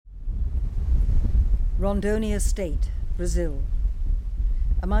Rondônia State, Brazil.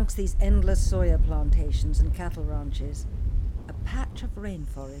 Amongst these endless soya plantations and cattle ranches, a patch of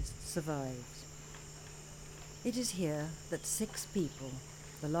rainforest survives. It is here that 6 people,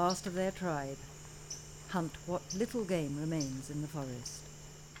 the last of their tribe, hunt what little game remains in the forest.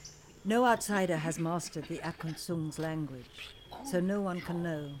 No outsider has mastered the Akunsung's language, so no one can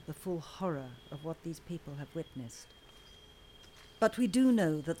know the full horror of what these people have witnessed. But we do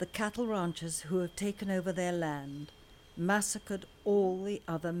know that the cattle ranchers who have taken over their land massacred all the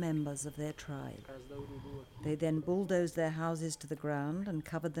other members of their tribe. They then bulldozed their houses to the ground and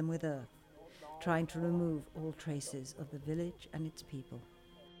covered them with earth, trying to remove all traces of the village and its people.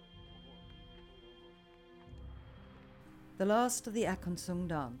 The last of the Akunsung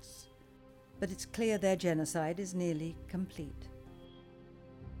dance, but it's clear their genocide is nearly complete.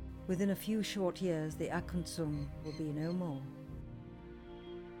 Within a few short years, the Akunsung will be no more.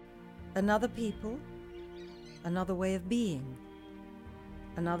 Another people, another way of being,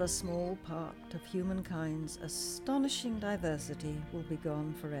 another small part of humankind's astonishing diversity will be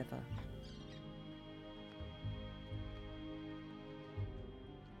gone forever.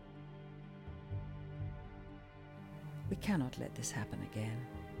 We cannot let this happen again.